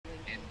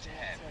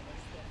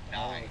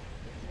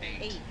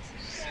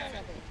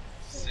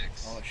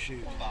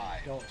shoot.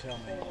 Don't tell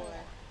me.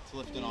 It's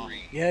lifting off.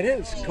 Yeah, it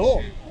is.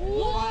 Cool.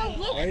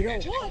 Whoa, there you go.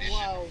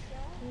 Whoa.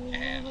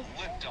 And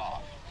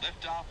liftoff.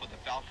 Liftoff with the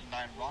Falcon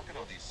 9 rocket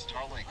on the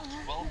Starlink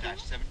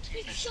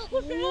 12-17 mission.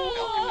 Falcon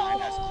 9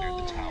 has cleared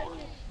the tower.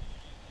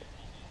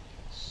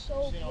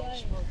 So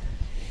bright.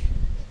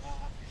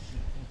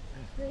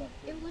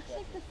 It looks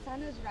like the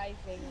sun is rising.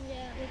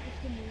 Yeah. Like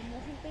if the moon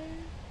wasn't there.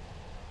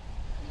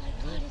 Oh my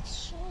god, it's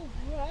so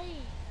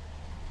bright.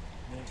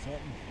 That's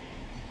something.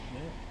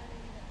 Yeah.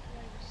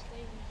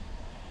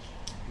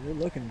 You're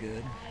looking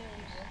good.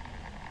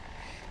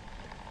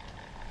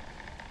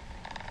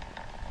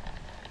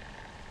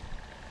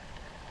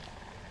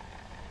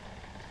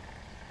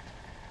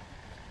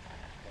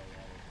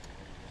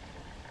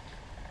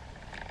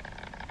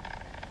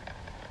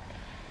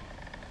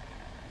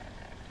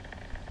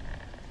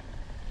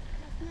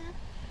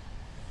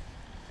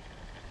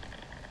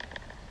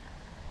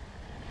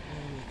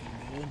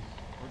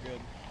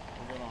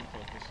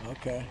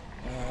 Okay,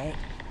 all right.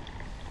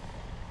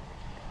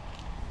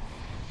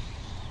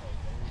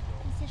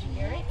 That's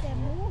there it.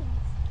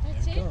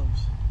 It comes.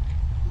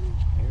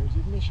 There's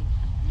ignition.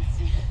 That's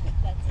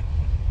it.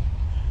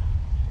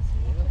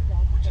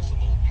 We're just a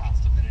little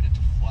past a minute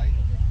into flight.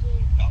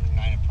 Falcon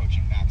 9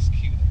 approaching max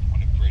Q, the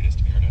point of greatest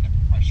aerodynamic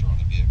pressure on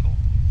the vehicle.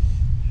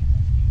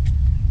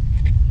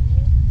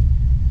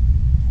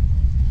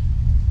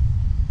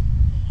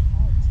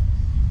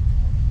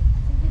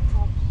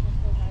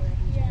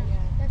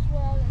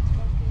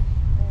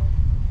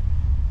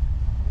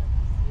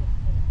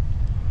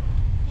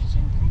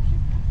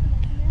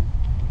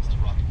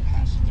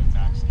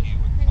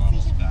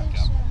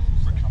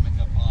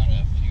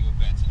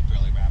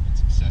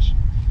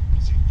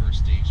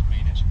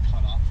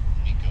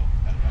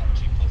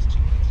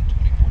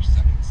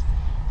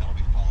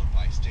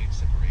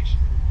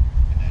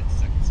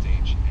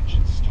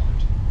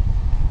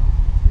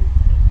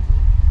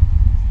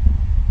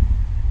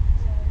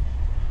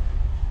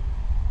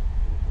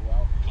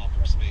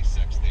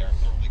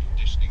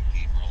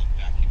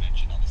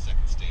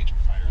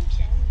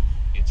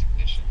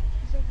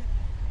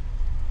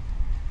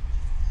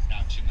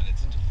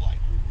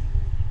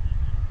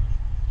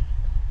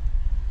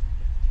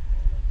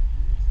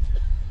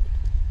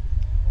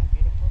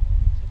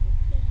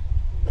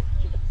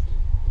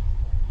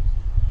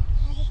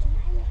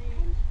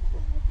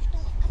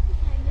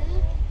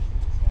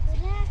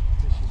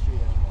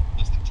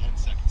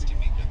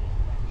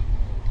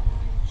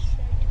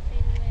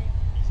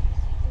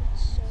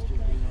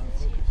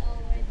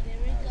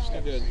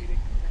 Good.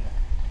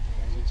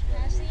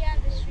 Past the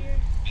atmosphere.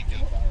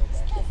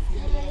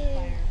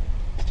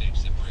 Stage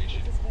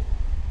separation.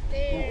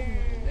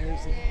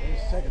 There's the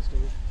second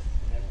stage.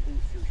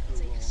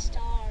 It's like a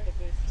star.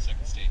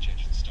 Second stage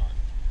engine start.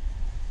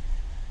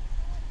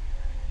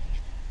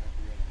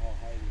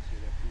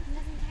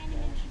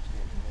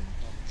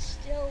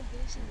 Still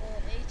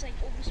visible. It's like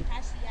almost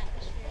past the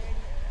atmosphere.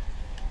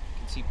 You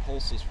can see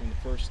pulses from the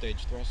first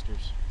stage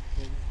thrusters.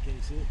 Can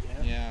you see it?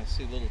 Yeah. Yeah, I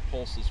see little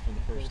pulses from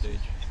the first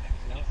stage.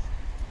 Yep.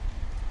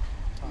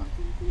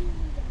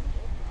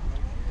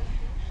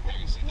 There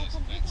you see those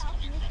events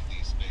coming from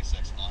the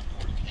SpaceX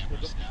onboard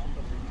cameras now.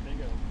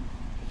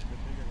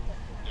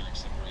 Fairing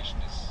separation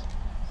is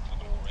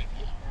coming up right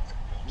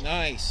now.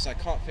 Nice. I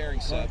caught fairing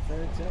set.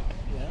 Fairing set.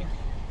 Yeah. There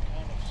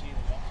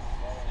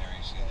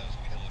you see those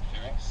payload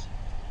fairings.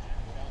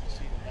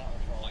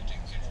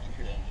 Reflecting into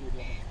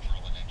the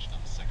Merlin engine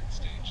on the second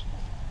stage.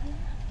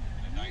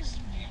 And a nice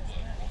view of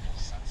local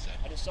sunset.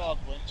 I just saw a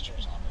glimpse of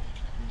it.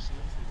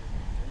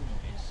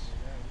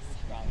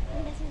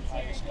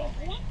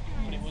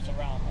 But it was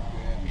around.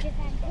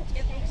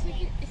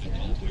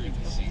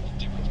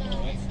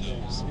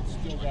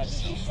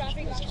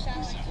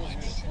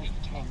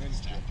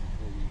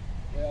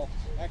 Well,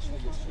 actually,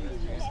 you'll see the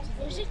reason.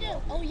 Where's it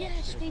go? Oh yeah,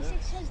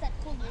 SpaceX has that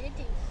cool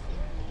landing.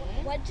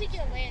 When's it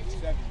gonna land?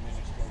 7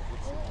 minutes ago,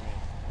 it's the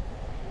land.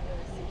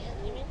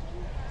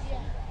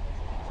 Yeah.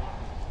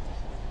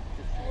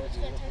 Oh, it's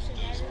gonna touch the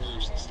ground.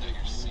 Versions that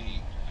you're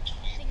seeing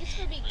I think it's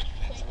gonna be quick.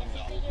 I think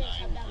they're gonna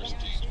come down right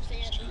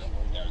after they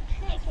have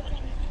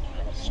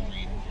the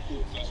screen.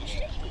 Those are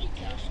the three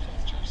capture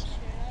cultures.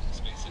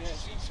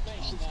 SpaceX is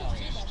Falcon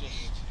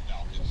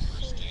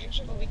first stage.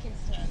 But we can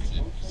still As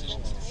it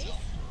positions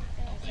itself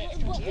for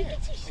Well, we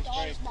can see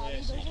stars, Mommy.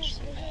 Those are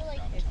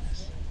like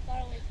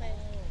far away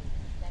planets.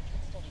 That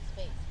could still be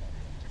space, but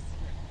just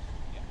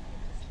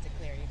it's a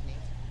clear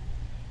evening.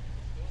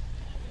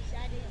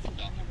 That is.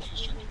 Falcon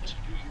booster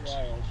continuing Your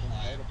eye open,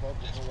 right above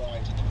the to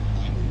horizon. the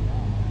point.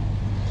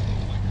 The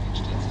flight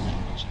reached its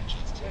approach and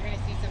just We're going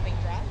to see something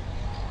drop.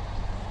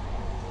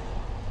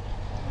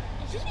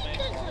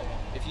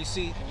 If you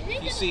see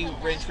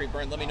re-entry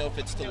burn, let me know if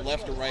it's to the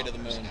left or right of the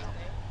moon.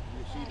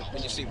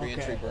 When you see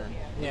re-entry burn,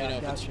 let Yeah, me know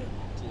if it's gotcha.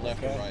 to the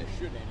left or right.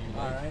 Should anyway.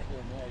 All right.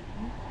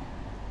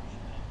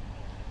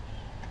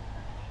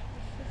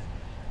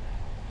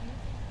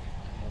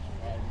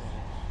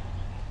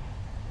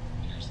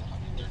 Here's the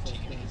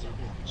 113 minutes of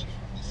launch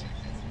this evening.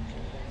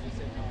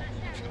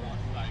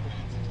 5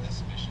 minutes into this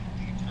mission,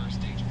 the first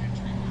stage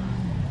entry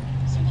burn.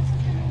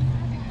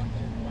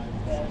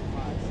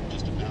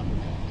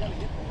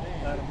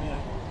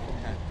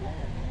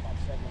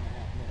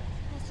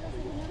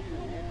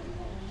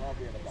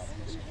 So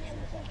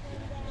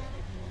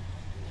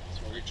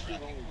we're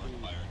tracking work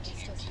by our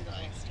team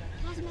tonight.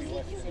 Was man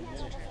sieht nicht mehr, was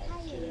das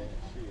Teil ist.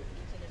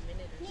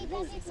 Nee, da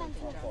sieht man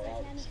so eine kleine A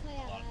lot of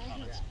Feuerwehr.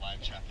 comments in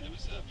live chat that it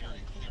was a very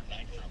clear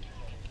night from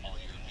all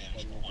your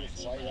vantage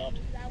points around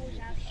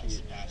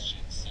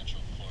Sebastian,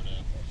 Central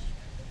Florida.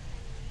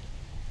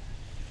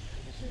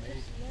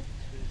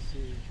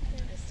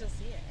 I still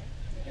see it.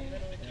 It's like a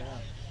little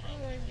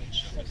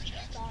From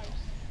Jacksonville.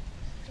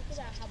 Look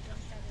at how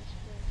bright that is.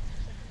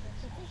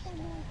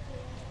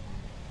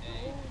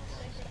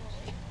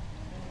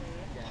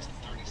 Less than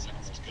 30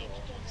 seconds to go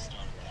before the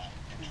start of that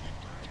entry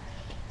burn.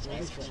 So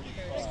as 30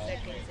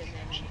 seconds and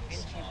then entry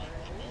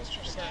the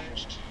booster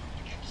stage to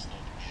begin to slow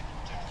the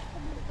vehicle down.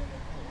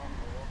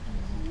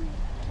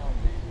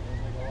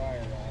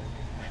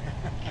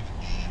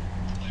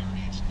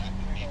 Clarity, it's not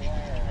going to be able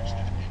to catch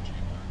that entry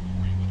burn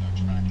for you with our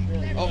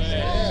tracking. Oh,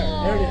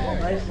 There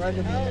it is, right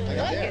in the Oh,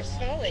 middle. look, it's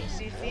falling.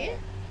 Do you see it?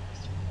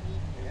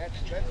 That's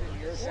in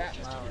your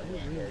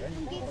atmosphere.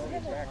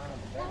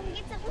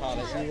 caught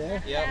it. See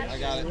there? Yep, I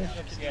got it.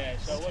 Yeah,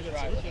 so it was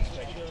right with this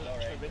picture. All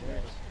right.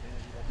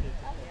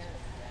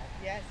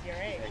 Yes, you're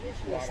right. That's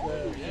the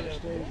first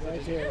stage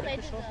right there.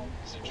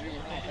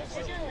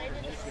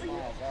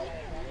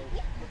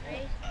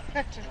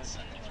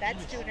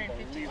 That's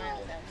 250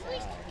 miles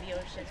outside in the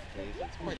ocean.